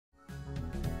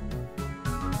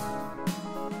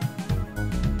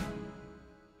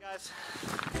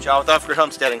John with Off-Grid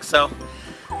Homesteading. So,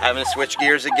 I'm going to switch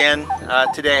gears again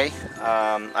today.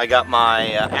 I got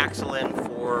my axle in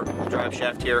for the drive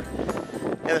shaft here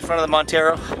in the front of the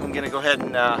Montero. I'm going to go ahead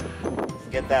and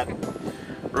get that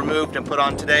removed and put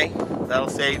on today. That'll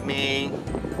save me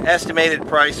estimated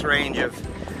price range of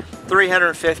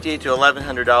 $350 to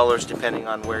 $1,100 depending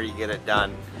on where you get it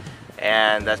done.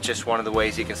 And that's just one of the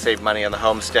ways you can save money on the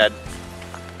homestead.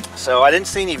 So I didn't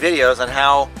see any videos on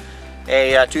how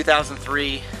a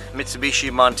 2003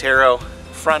 Mitsubishi Montero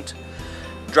front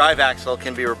drive axle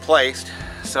can be replaced,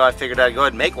 so I figured I'd go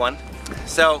ahead and make one.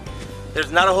 So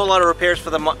there's not a whole lot of repairs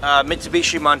for the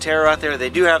Mitsubishi Montero out there. They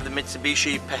do have the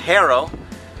Mitsubishi Pajero,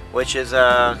 which is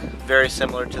very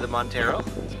similar to the Montero.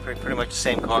 It's pretty much the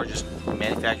same car, just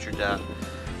manufactured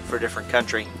for a different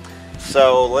country.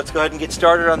 So let's go ahead and get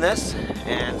started on this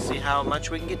and see how much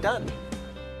we can get done.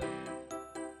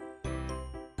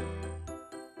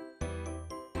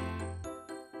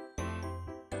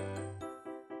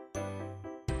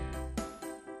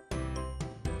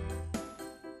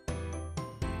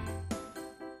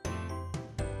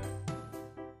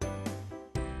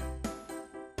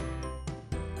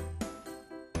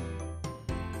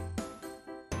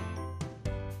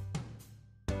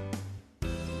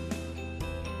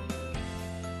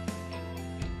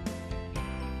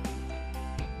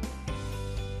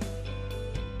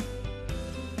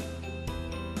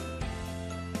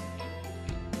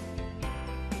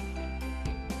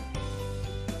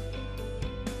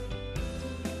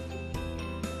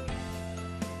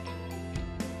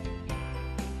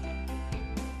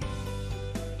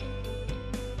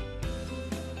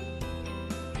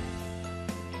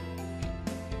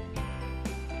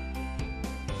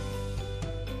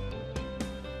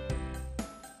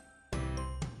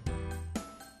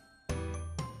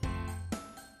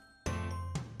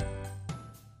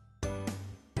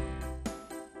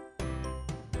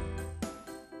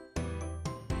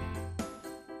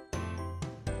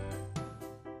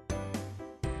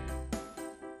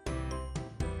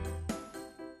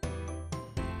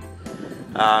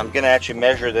 I'm going to actually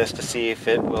measure this to see if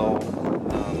it will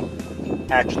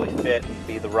actually fit and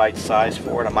be the right size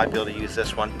for it. I might be able to use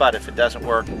this one, but if it doesn't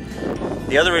work,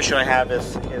 the other issue I have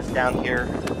is down here.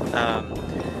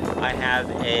 I have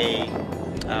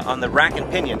on the rack and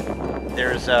pinion,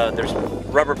 there's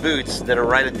rubber boots that are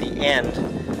right at the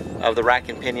end of the rack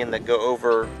and pinion that go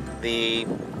over the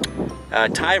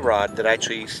tie rod that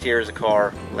actually steers the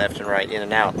car left and right, in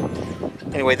and out.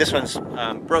 Anyway, this one's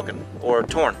broken or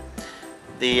torn.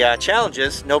 The challenge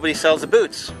is nobody sells the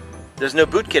boots. There's no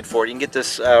boot kit for it. You can get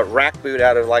this rack boot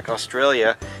out of like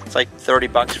Australia. It's like 30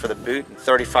 bucks for the boot and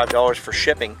 $35 for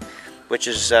shipping, which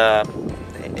is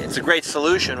it's a great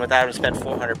solution without having to spend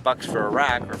 400 bucks for a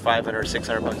rack, or 500 or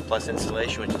 600 bucks plus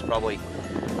installation, which is probably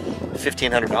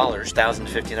 $1,500,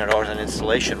 $1,000 to $1,500 on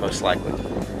installation most likely.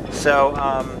 So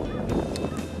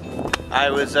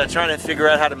I was trying to figure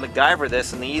out how to MacGyver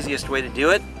this, and the easiest way to do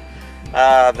it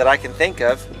that I can think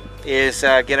of is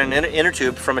get an inner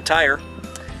tube from a tire,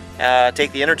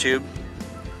 take the inner tube,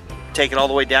 take it all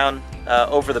the way down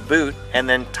over the boot, and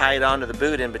then tie it onto the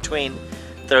boot in between,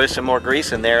 throw some more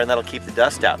grease in there, and that'll keep the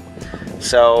dust out.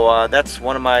 So that's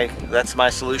my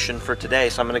solution for today.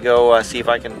 So I'm going to go see if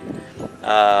I can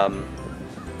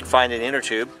find an inner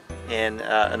tube in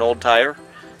an old tire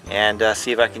and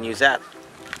see if I can use that.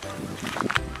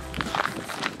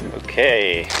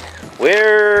 Okay,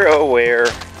 where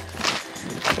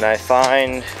can I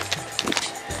find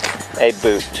a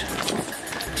boot?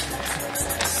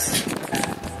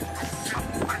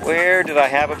 Where did I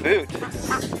have a boot?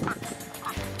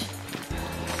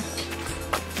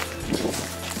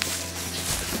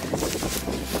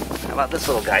 How about this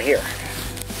little guy here?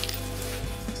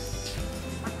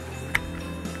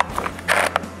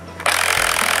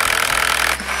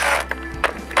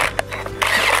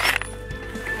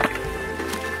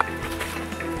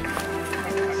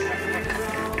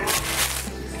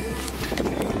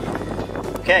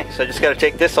 Okay, so I just got to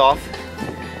take this off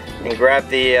and grab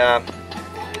the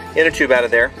inner tube out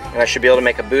of there, and I should be able to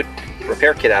make a boot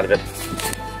repair kit out of it.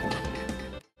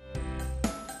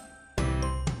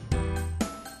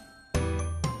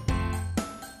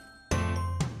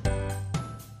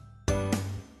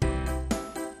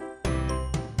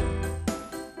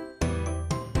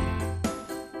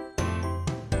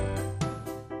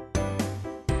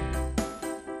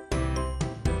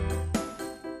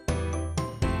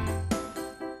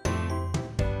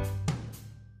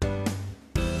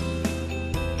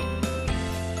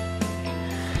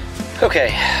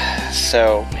 Okay,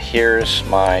 so here's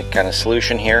my kind of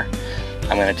solution here.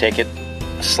 I'm going to take it,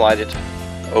 slide it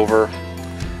over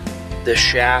this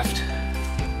shaft,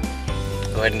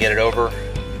 Go ahead and get it over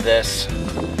this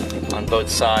on both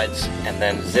sides, and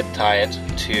then zip tie it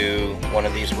to one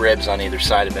of these ribs on either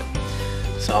side of it.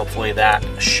 So hopefully that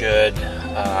should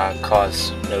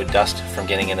cause no dust from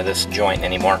getting into this joint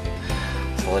anymore.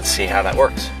 So let's see how that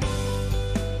works.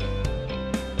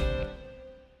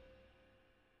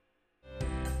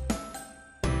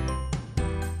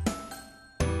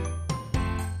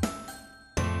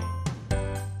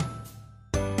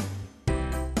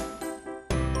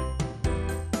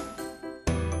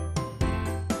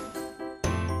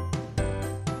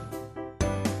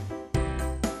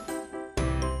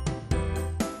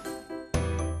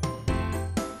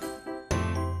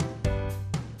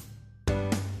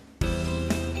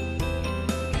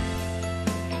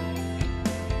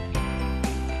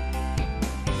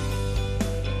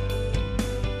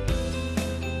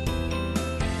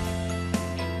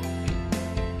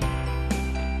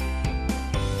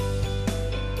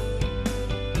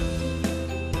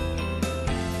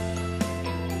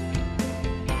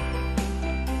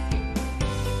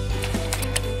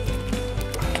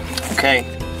 Okay,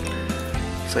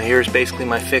 so here's basically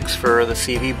my fix for the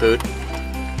CV boot.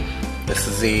 This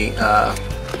is the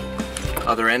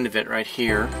other end of it right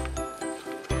here,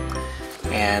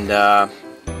 and I'm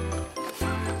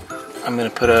going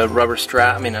to put a rubber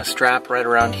strap, a strap right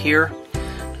around here,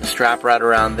 a strap right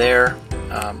around there,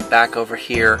 back over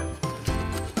here.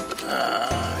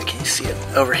 Can you see it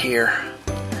over here?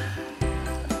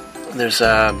 There's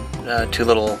two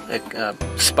little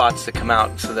spots that come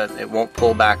out so that it won't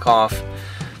pull back off.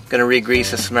 I'm going to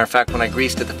re-grease this. As a matter of fact, when I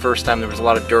greased it the first time, there was a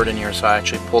lot of dirt in here, so I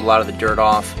actually pulled a lot of the dirt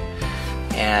off.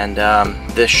 And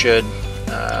this should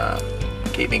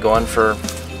keep me going for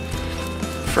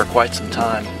quite some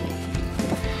time.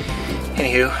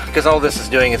 Anywho, because all this is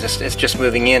doing is it's just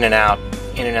moving in and out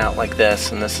like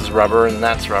this, and this is rubber and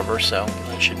that's rubber, so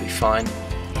that should be fine.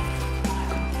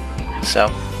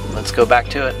 So let's go back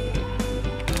to it.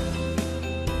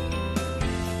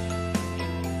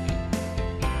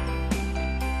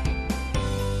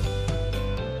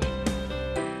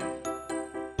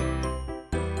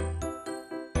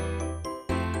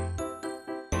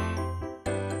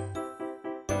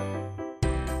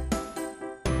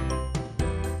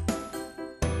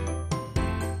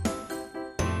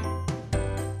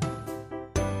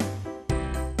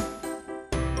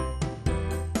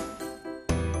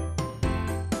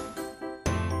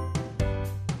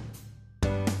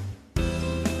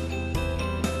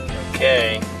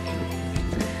 Okay,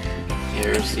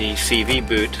 here's the CV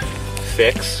boot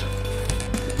fix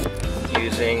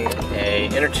using a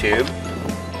inner tube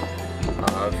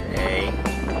of a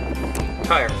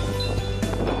tire.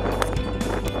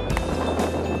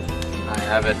 I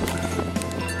have it.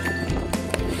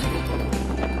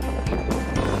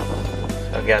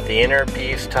 I've got the inner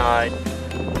piece tied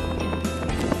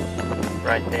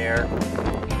right there,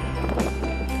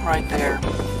 right there.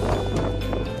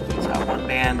 One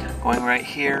band going right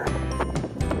here.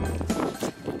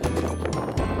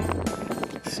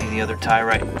 See the other tie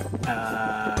right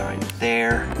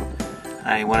there.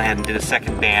 I went ahead and did a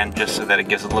second band just so that it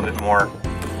gives a little bit more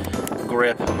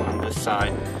grip on this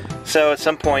side. So at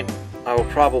some point I will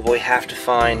probably have to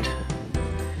find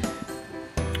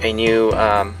a new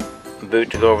boot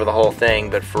to go over the whole thing,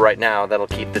 but for right now that'll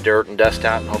keep the dirt and dust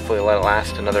out and hopefully let it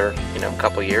last another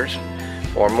couple years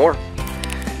or more.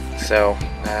 So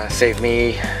save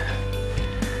me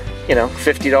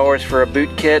 $50 for a boot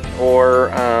kit, or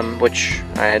which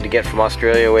I had to get from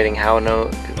Australia, waiting God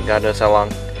knows how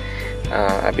long.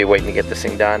 I'd be waiting to get this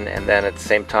thing done, and then at the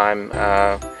same time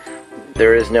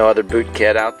there is no other boot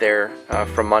kit out there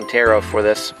from Montero for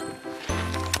this,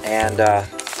 and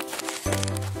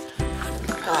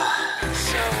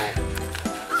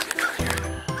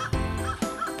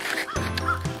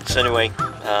so anyway,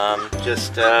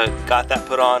 just got that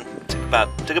put on.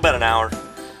 Took about an hour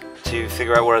to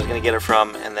figure out where I was going to get it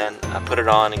from, and then put it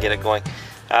on and get it going.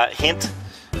 Hint: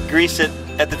 grease it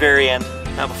at the very end,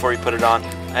 not before you put it on.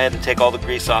 I had to take all the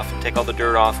grease off and take all the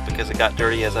dirt off because it got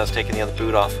dirty as I was taking the other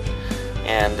boot off,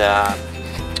 and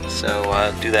so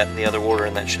do that in the other order,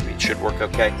 and that should work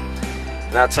okay.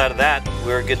 And outside of that,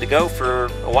 we're good to go for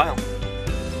a while.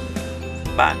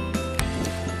 Bye.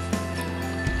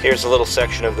 Here's a little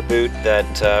section of the boot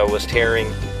that was tearing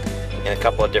in a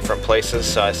couple of different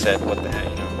places, so I said, what the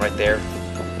heck, right there.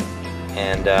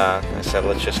 And I said,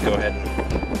 let's just go ahead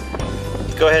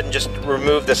and just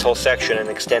remove this whole section and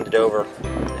extend it over.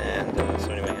 And so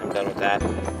anyway, I'm done with that.